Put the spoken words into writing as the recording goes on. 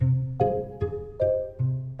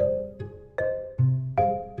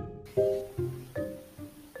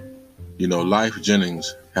Lyfe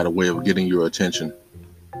Jennings had a way of getting your attention.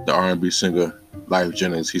 The R&B singer Lyfe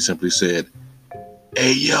Jennings, he simply said,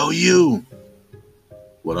 "Hey, yo, you."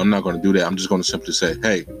 Well, I'm not going to do that. I'm just going to simply say,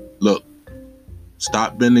 hey, look,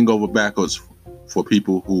 stop bending over backwards for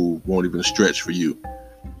people who won't even stretch for you.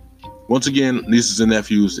 Once again, nieces and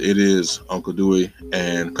nephews, it is Uncle Dewey,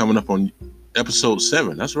 and coming up on episode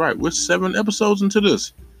 7. That's right, we're 7 episodes into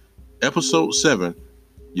this. Episode 7.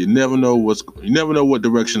 You never know what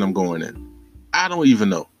direction I'm going in. I don't even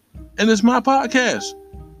know. And it's my podcast.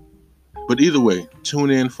 But either way,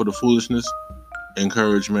 tune in for the foolishness,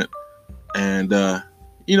 encouragement, and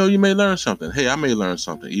you may learn something. Hey, I may learn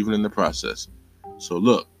something even in the process. So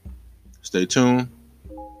look, stay tuned.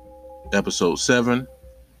 Episode 7.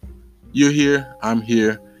 You're here, I'm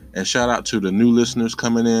here, and shout out to the new listeners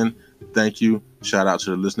coming in. Thank you. Shout out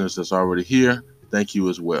to the listeners that's already here. Thank you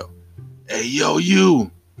as well. Hey, yo,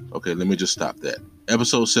 you. Okay, let me just stop that.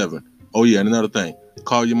 Episode 7. Oh, yeah, and another thing.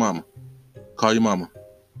 Call your mama. Call your mama.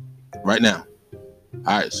 Right now.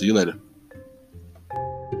 All right, see you later.